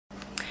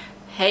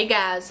Hey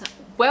guys,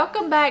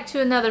 welcome back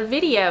to another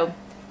video.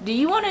 Do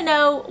you want to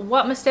know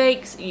what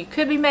mistakes you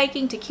could be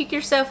making to kick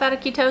yourself out of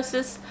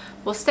ketosis?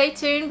 Well, stay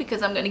tuned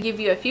because I'm going to give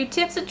you a few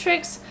tips and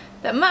tricks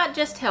that might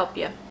just help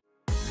you.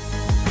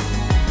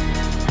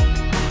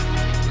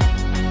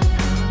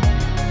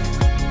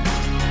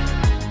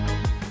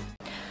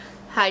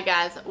 Hi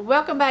guys,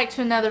 welcome back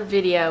to another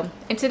video.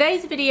 In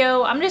today's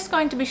video, I'm just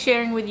going to be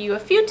sharing with you a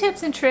few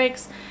tips and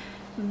tricks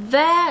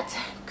that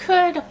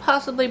could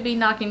possibly be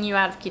knocking you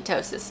out of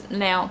ketosis.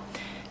 Now,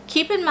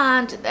 keep in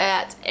mind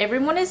that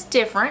everyone is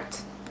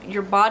different.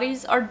 Your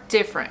bodies are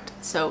different.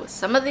 So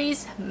some of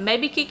these may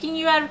be kicking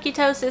you out of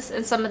ketosis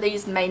and some of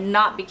these may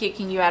not be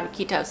kicking you out of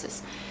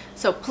ketosis.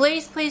 So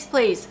please, please,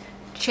 please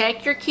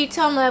check your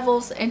ketone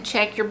levels and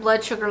check your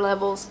blood sugar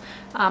levels.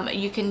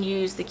 You can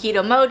use the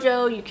Keto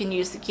Mojo, you can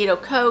use the Keto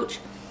Coach,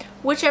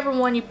 whichever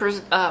one you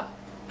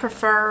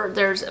prefer.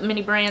 There's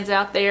many brands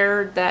out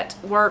there that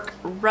work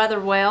rather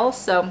well,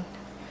 so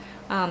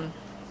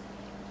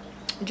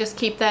just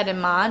keep that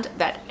in mind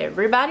that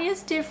everybody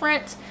is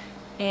different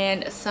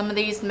and some of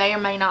these may or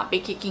may not be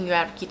kicking you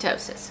out of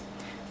ketosis.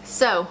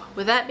 So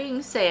with that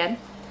being said,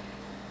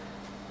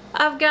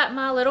 I've got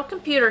my little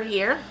computer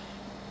here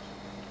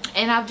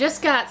and I've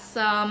just got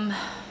some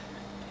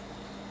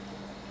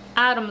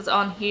items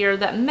on here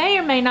that may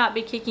or may not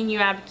be kicking you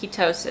out of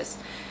ketosis.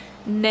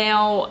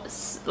 Now,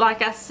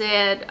 like I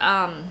said,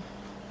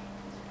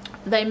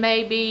 they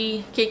may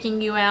be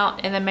kicking you out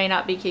and they may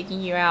not be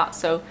kicking you out.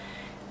 So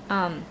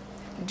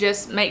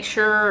just make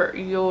sure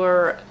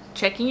you're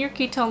checking your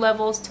ketone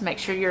levels to make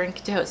sure you're in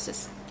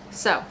ketosis.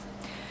 So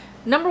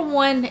number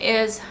one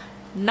is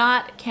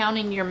not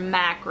counting your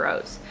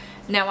macros.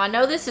 Now, I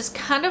know this is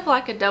kind of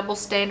like a double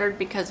standard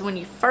because when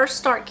you first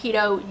start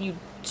keto, you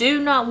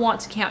do not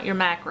want to count your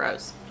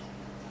macros.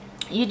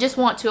 You just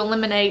want to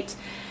eliminate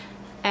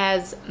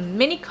as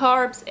many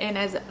carbs and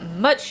as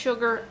much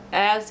sugar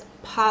as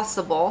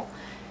possible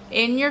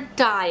in your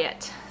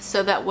diet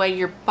so that way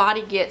your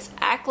body gets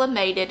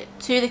acclimated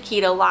to the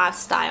keto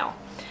lifestyle.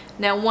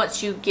 Now,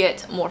 once you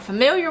get more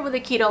familiar with the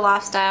keto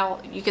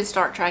lifestyle, you can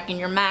start tracking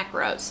your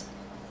macros.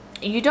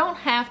 You don't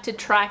have to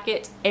track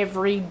it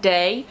every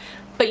day,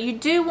 but you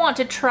do want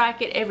to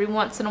track it every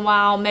once in a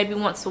while, maybe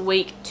once a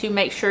week, to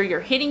make sure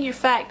you're hitting your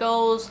fat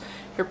goals,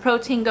 your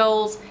protein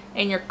goals,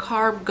 and your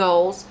carb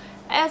goals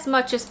as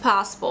much as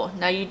possible.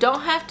 Now, you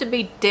don't have to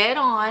be dead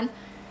on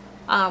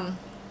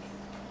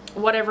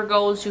whatever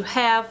goals you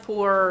have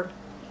for,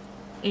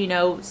 you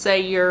know, say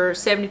you're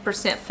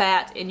 70%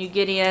 fat and you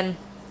get in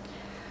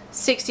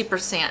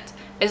 60%.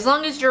 As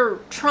long as you're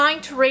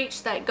trying to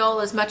reach that goal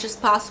as much as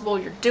possible,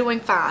 you're doing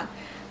fine.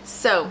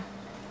 So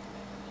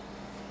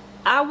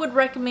I would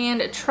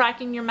recommend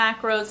tracking your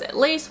macros at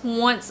least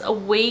once a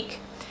week,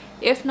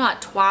 if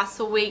not twice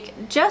a week,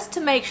 just to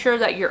make sure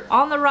that you're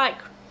on the right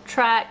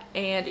track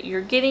and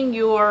you're getting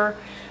your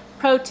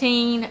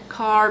protein,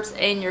 carbs,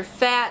 and your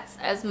fats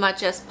as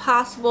much as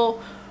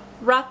possible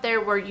right there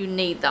where you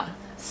need them.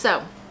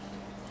 So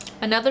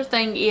another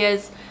thing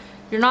is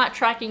you're not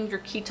tracking your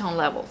ketone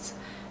levels.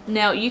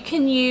 Now, you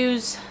can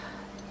use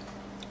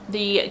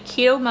the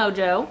Keto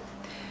Mojo,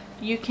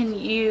 you can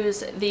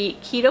use the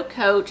Keto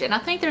Coach, and I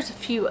think there's a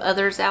few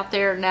others out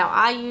there. Now,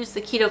 I use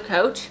the Keto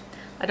Coach.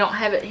 I don't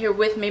have it here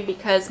with me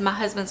because my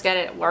husband's got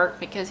it at work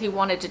because he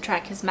wanted to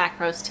track his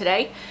macros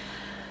today.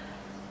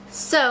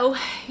 So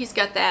he's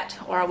got that,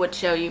 or I would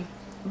show you.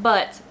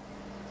 But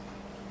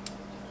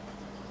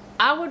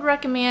I would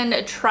recommend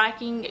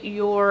tracking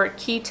your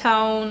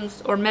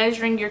ketones or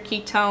measuring your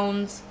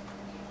ketones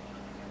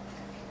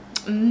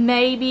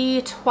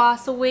maybe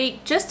twice a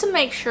week, just to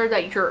make sure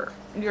that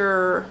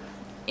you're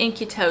in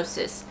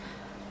ketosis.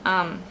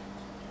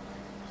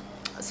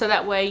 So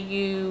that way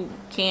you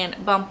can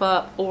bump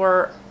up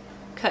or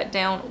cut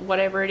down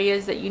whatever it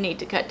is that you need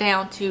to cut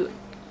down to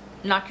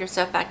knock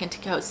yourself back into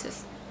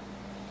ketosis.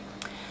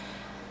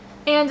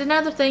 And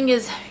another thing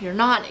is you're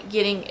not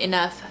getting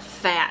enough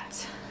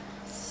fat.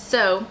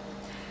 So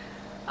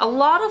a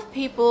lot of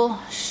people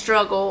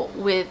struggle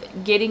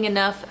with getting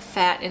enough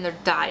fat in their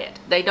diet.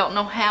 They don't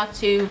know how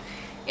to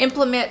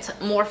implement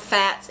more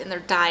fats in their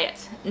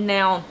diet.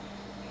 Now,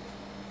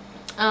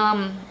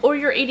 or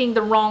you're eating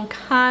the wrong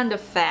kind of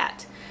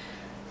fat.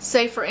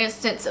 Say, for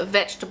instance,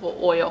 vegetable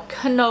oil,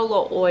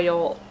 canola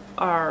oil,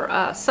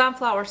 or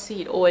sunflower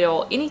seed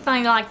oil,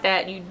 anything like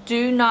that you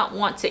do not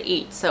want to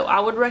eat. So I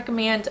would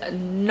recommend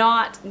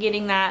not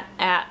getting that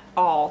at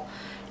all.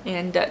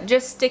 And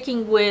just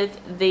sticking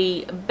with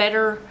the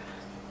better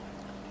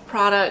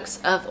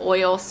products of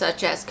oil,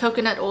 such as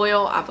coconut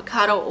oil,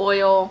 avocado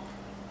oil,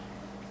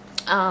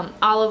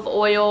 olive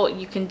oil.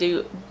 You can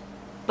do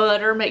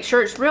butter. Make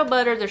sure it's real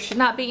butter. There should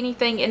not be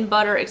anything in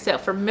butter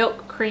except for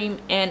milk, cream,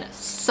 and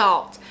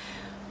salt.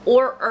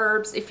 Or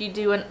herbs if you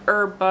do an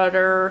herb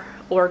butter,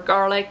 or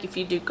garlic if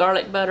you do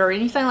garlic butter, or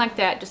anything like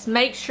that. Just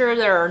make sure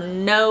there are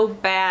no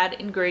bad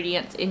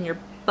ingredients in your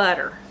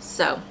butter.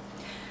 So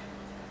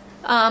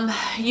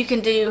you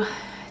can do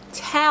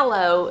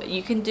tallow,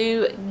 you can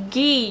do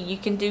ghee, you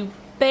can do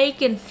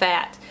bacon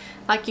fat.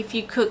 Like if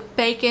you cook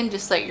bacon,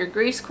 just let your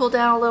grease cool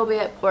down a little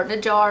bit, pour it in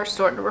a jar,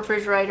 store it in the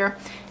refrigerator,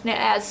 and it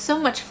adds so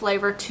much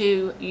flavor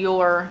to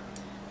your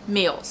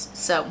meals.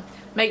 So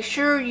make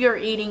sure you're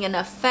eating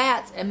enough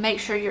fats, and make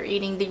sure you're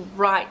eating the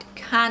right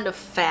kind of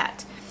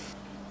fat.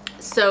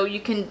 So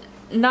you can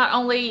not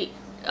only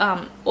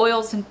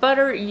oils and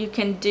butter, you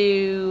can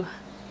do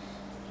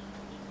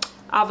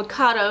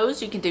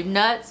avocados, you can do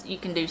nuts, you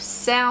can do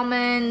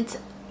salmon,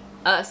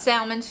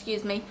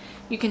 excuse me.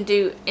 You can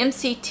do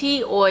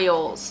MCT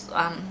oils.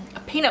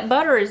 Peanut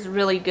butter is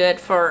really good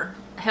for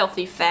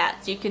healthy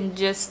fats. You can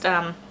just,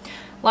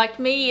 like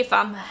me, if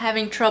I'm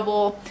having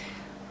trouble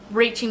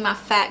reaching my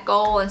fat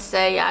goal and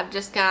say I've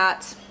just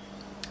got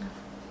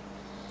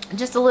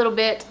just a little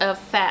bit of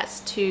fats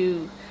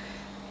to,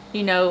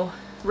 you know,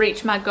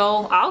 reach my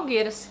goal, I'll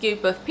get a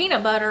scoop of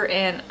peanut butter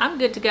and I'm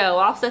good to go.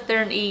 I'll sit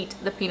there and eat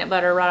the peanut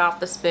butter right off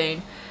the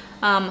spoon.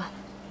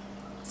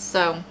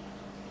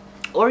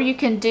 Or you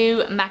can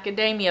do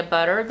macadamia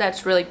butter.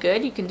 That's really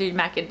good. You can do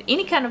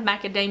any kind of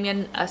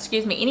macadamia,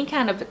 any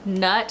kind of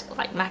nut,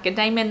 like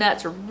macadamia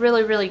nuts are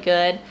really, really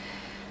good.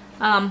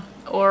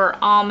 Or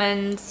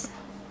almonds,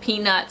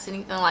 peanuts,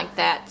 anything like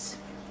that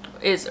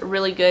is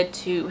really good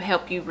to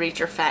help you reach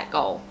your fat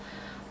goal.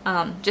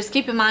 Just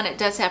keep in mind it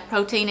does have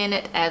protein in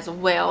it as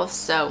well,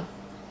 so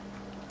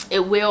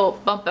it will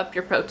bump up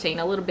your protein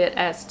a little bit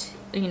as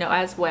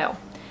well.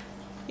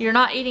 You're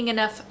not eating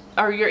enough,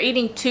 or you're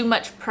eating too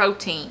much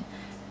protein.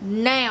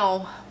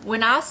 Now,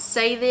 when I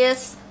say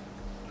this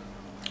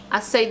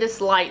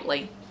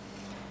lightly.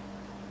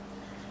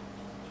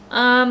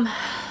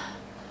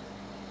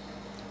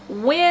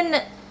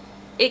 When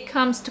it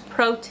comes to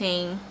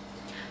protein,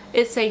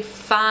 it's a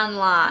fine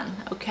line,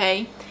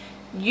 okay?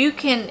 You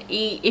can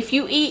eat, if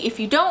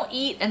you don't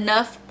eat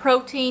enough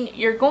protein,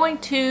 you're going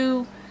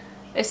to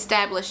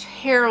establish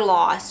hair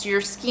loss.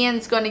 Your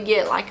skin's going to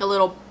get like a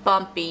little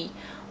bumpy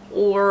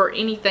or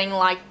anything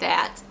like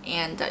that,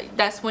 and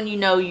that's when you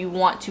know you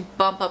want to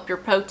bump up your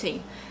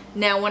protein.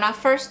 Now, when I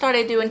first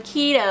started doing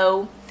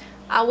keto,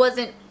 I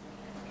wasn't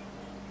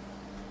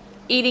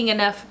eating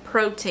enough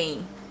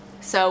protein,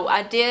 so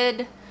I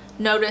did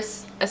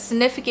notice a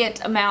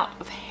significant amount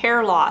of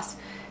hair loss.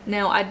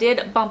 Now, I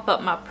did bump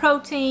up my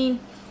protein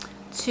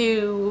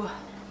to,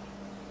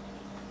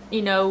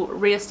 you know,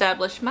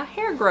 reestablish my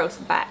hair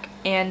growth back,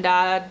 and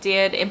I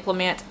did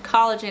implement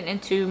collagen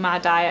into my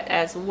diet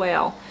as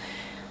well.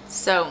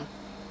 So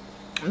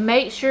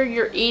make sure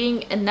you're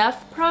eating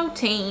enough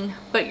protein,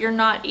 but you're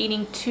not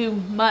eating too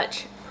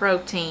much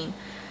protein.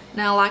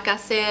 Now, like I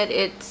said,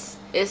 it's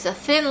a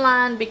thin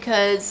line,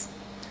 because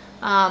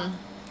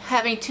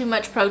having too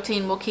much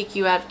protein will kick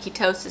you out of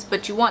ketosis,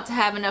 but you want to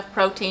have enough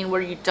protein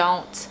where you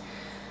don't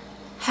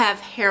have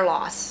hair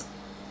loss.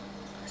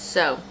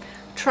 So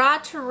try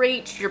to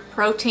reach your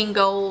protein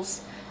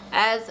goals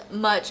as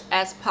much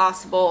as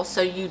possible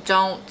so you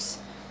don't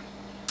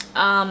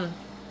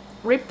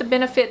reap the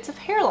benefits of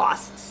hair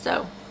loss.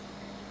 So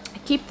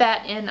keep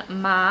that in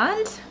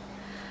mind,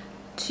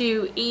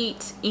 to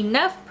eat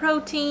enough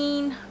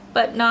protein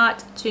but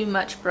not too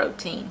much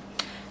protein.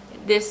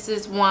 This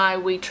is why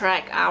we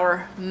track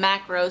our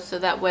macros, so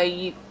that way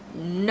you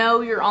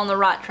know you're on the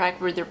right track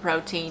with your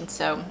protein,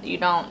 so you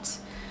don't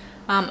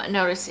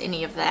notice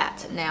any of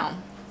that. Now,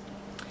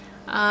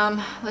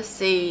 let's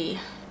see.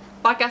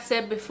 Like I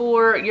said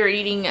before, you're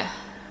eating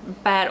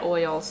bad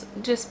oils.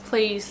 Just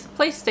please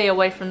stay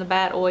away from the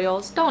bad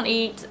oils. Don't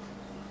eat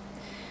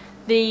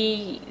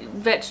the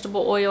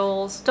vegetable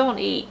oils. Don't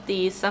eat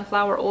the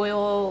sunflower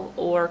oil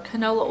or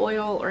canola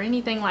oil or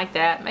anything like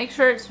that. Make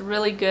sure it's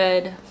really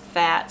good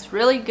fats,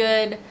 really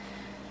good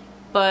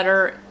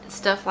butter,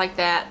 stuff like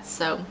that,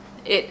 so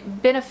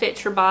it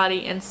benefits your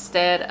body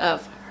instead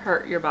of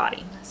hurt your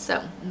body.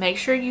 So make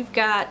sure you've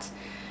got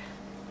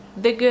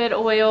the good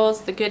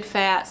oils, the good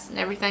fats, and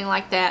everything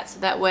like that, so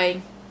that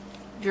way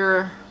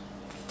your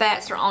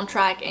fats are on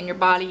track and your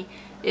body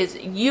is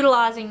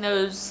utilizing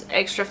those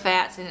extra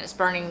fats and it's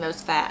burning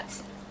those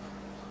fats.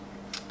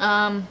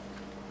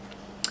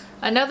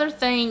 Another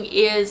thing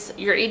is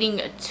you're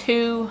eating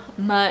too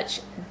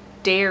much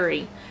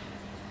dairy.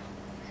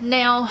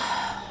 Now,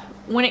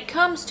 when it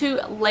comes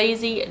to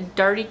lazy,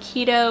 dirty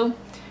keto,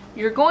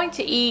 you're going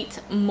to eat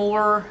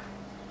more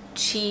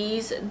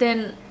cheese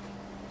than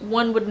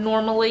one would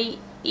normally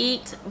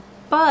eat,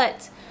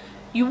 but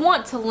you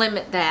want to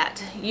limit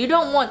that. You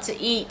don't want to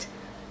eat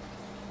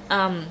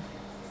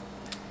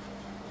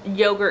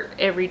yogurt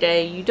every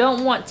day. You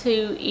don't want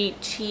to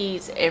eat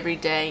cheese every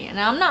day. And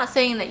I'm not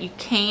saying that you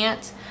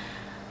can't.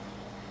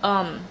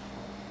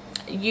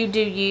 You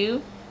do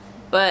you,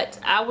 but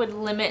I would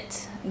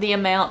limit the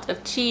amount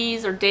of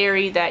cheese or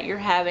dairy that you're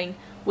having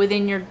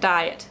within your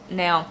diet.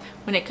 Now,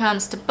 when it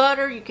comes to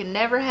butter, you can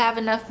never have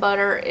enough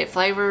butter. It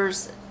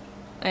flavors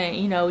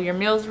you know, your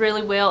meals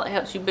really well. It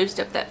helps you boost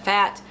up that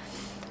fat.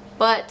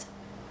 But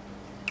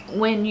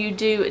when you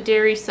do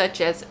dairy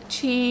such as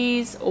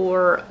cheese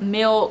or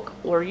milk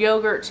or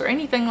yogurts or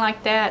anything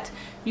like that,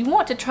 you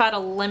want to try to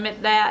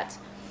limit that.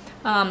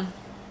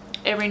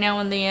 Every now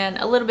and then,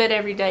 a little bit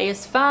every day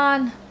is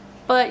fine,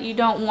 but you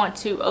don't want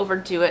to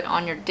overdo it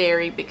on your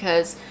dairy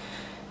because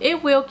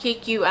it will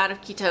kick you out of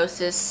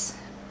ketosis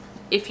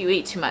if you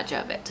eat too much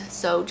of it.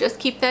 So just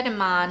keep that in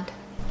mind.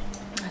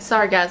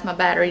 Sorry guys, my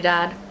battery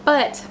died.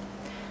 But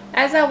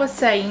as I was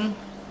saying,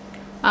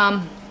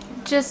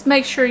 just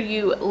make sure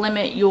you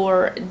limit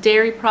your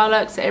dairy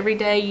products every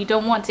day. You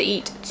don't want to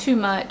eat too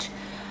much.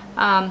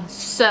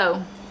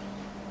 So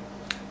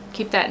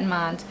keep that in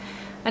mind.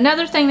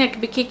 Another thing that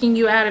could be kicking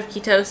you out of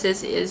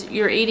ketosis is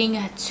you're eating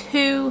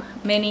too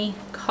many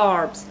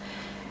carbs.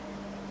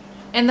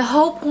 And the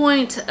whole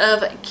point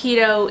of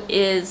keto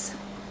is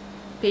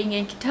being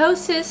in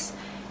ketosis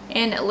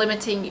and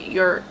limiting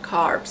your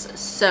carbs.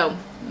 So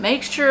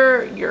make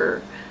sure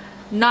you're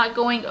not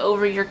going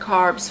over your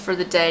carbs for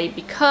the day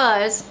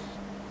because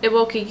it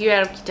will kick you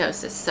out of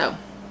ketosis. So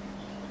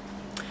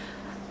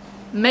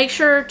make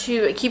sure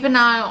to keep an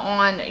eye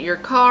on your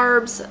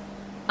carbs.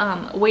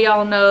 We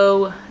all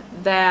know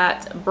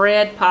that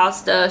bread,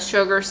 pasta,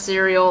 sugar,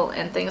 cereal,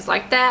 and things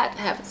like that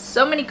have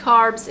so many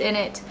carbs in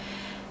it,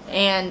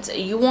 and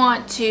you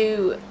want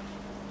to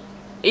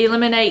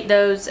eliminate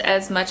those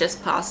as much as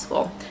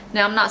possible.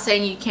 Now, I'm not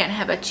saying you can't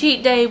have a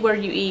cheat day where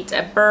you eat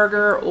a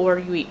burger or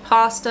you eat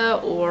pasta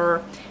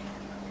or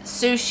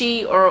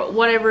sushi or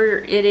whatever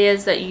it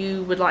is that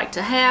you would like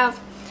to have.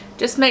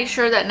 Just make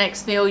sure that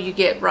next meal you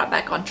get right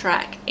back on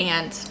track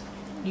and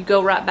you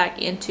go right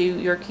back into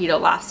your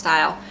keto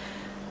lifestyle.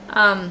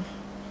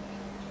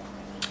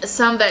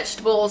 Some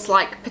vegetables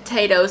like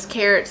potatoes,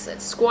 carrots,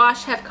 and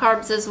squash have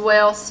carbs as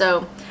well,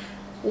 so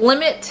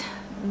limit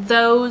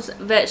those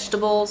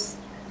vegetables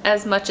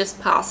as much as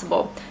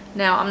possible.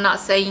 Now, I'm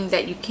not saying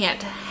that you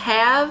can't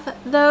have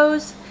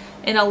those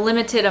in a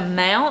limited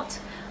amount.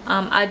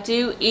 I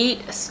do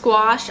eat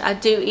squash, I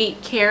do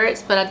eat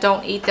carrots, but I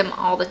don't eat them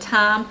all the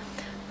time.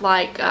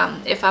 Like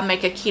if I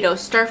make a keto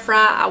stir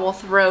fry, I will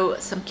throw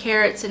some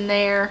carrots in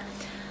there,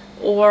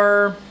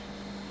 or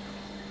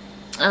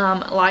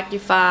like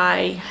if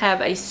I have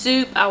a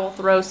soup, I will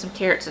throw some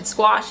carrots and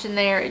squash in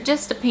there. It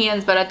just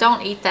depends, but I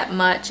don't eat that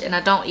much and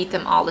I don't eat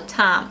them all the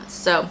time.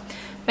 So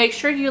make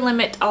sure you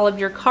limit all of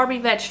your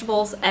carby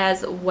vegetables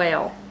as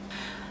well.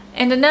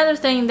 And another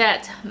thing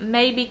that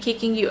may be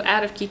kicking you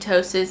out of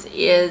ketosis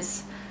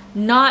is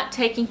not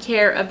taking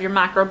care of your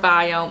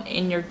microbiome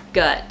in your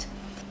gut.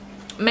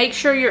 Make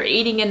sure you're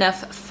eating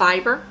enough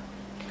fiber,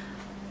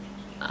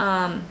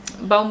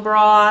 bone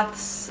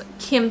broths,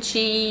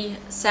 kimchi,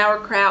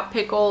 sauerkraut,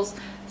 pickles,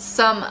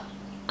 some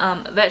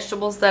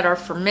vegetables that are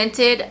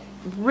fermented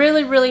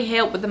really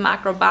help with the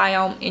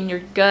microbiome in your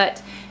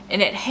gut,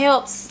 and it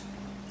helps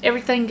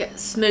everything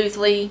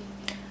smoothly.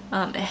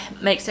 It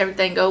makes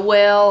everything go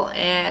well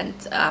and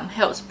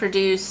helps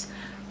produce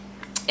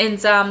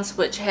enzymes,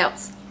 which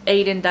helps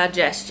aid in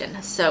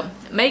digestion. So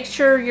make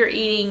sure you're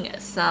eating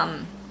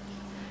some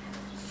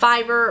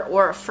fiber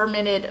or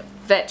fermented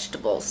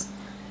vegetables,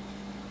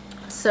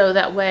 so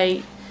that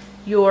way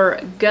your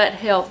gut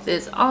health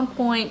is on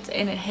point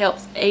and it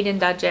helps aid in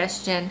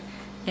digestion,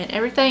 and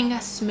everything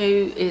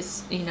smooth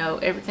is,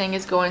 everything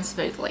is going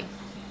smoothly.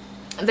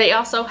 They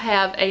also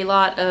have a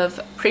lot of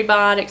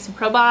prebiotics and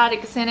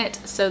probiotics in it,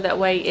 so that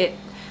way it,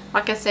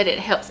 like I said, it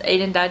helps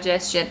aid in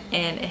digestion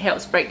and it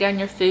helps break down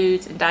your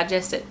foods and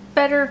digest it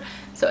better.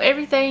 So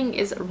everything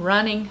is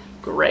running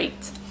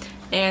great.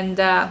 And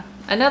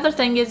another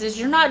thing is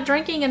you're not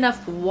drinking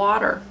enough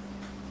water.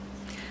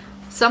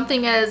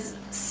 Something as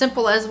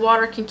simple as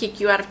water can kick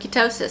you out of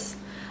ketosis.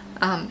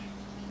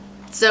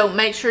 So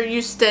make sure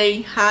you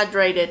stay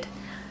hydrated.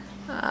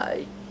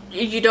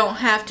 You don't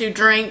have to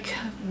drink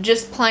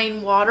just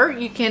plain water.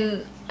 You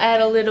can add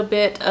a little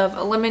bit of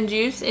lemon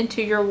juice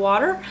into your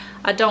water.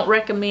 I don't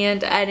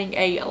recommend adding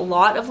a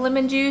lot of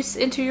lemon juice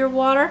into your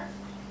water.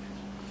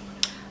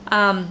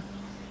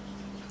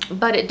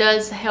 But it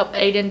does help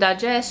aid in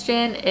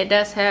digestion. It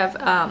does have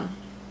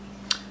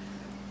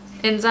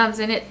enzymes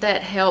in it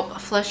that help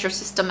flush your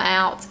system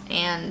out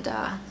and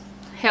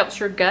helps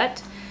your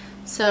gut.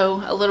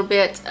 So a little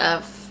bit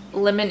of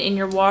lemon in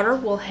your water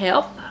will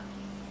help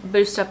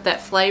boost up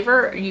that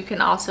flavor. You can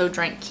also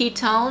drink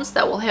ketones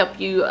that will help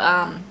you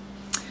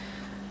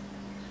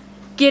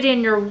get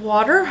in your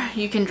water.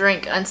 You can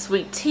drink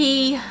unsweet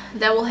tea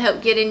that will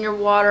help get in your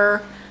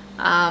water.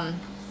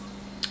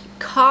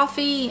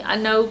 Coffee, I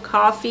know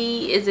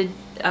coffee is a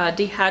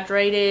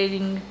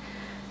dehydrating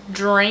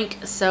drink,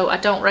 so I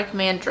don't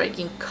recommend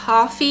drinking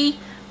coffee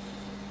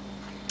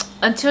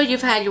until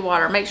you've had your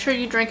water. Make sure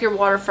you drink your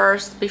water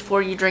first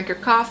before you drink your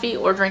coffee,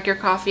 or drink your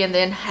coffee and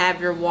then have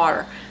your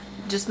water.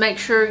 Just make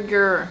sure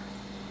you're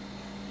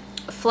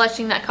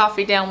flushing that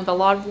coffee down with a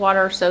lot of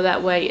water, so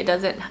that way it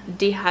doesn't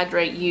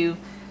dehydrate you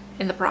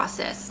in the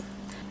process.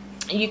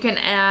 You can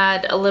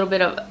add a little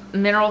bit of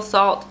mineral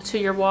salt to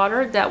your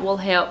water. That will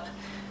help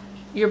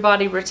your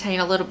body retain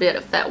a little bit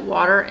of that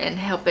water and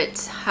help it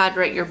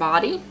hydrate your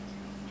body.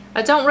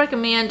 I don't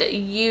recommend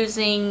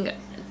using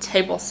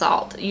table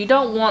salt. You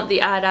don't want the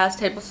iodized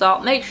table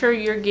salt. Make sure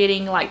you're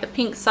getting like the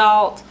pink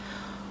salt,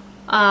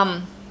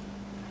 the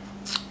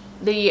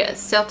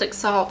Celtic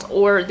salt,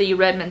 or the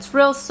Redmond's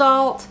real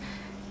salt.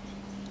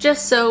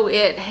 just so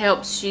it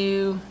helps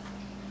you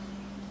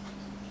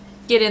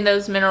get in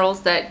those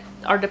minerals that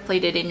are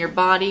depleted in your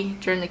body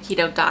during the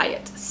keto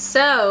diet.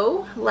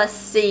 So let's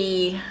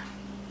see.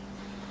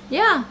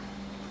 Yeah,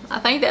 I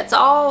think that's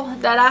all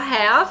that I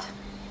have.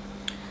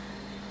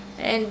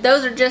 And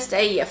those are just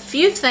a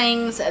few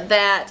things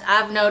that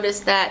I've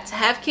noticed that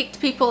have kicked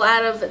people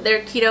out of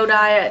their keto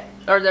diet,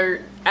 or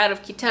they're out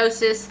of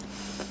ketosis,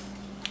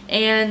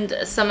 and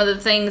some of the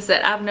things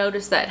that I've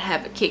noticed that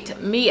have kicked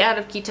me out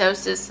of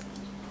ketosis.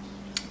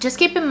 Just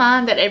keep in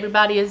mind that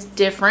everybody is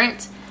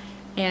different,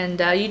 and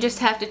you just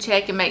have to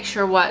check and make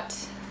sure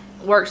what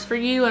works for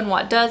you and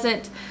what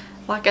doesn't.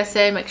 Like I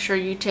said, make sure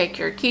you check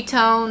your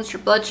ketones,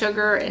 your blood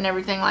sugar, and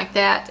everything like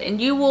that, and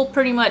you will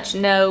pretty much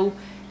know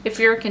if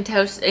you're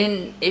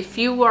if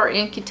you are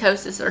in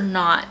ketosis or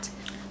not.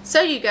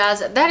 So you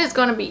guys, that is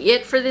going to be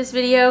it for this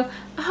video.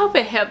 I hope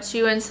it helps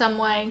you in some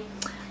way,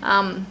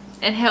 and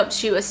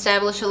helps you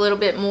establish a little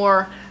bit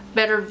more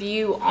better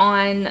view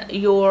on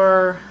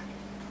your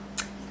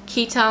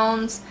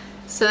ketones,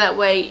 so that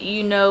way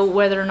you know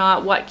whether or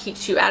not what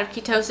keeps you out of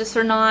ketosis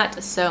or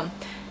not. So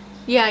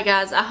yeah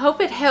guys, I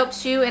hope it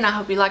helps you, and I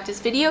hope you liked this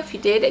video. If you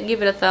did,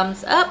 give it a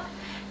thumbs up.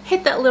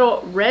 Hit that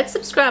little red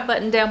subscribe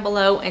button down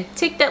below and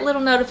tick that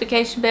little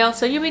notification bell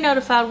so you'll be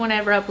notified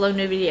whenever I upload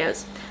new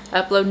videos.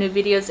 I upload new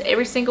videos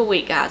every single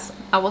week, guys.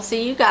 I will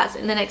see you guys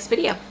in the next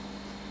video.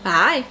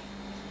 Bye.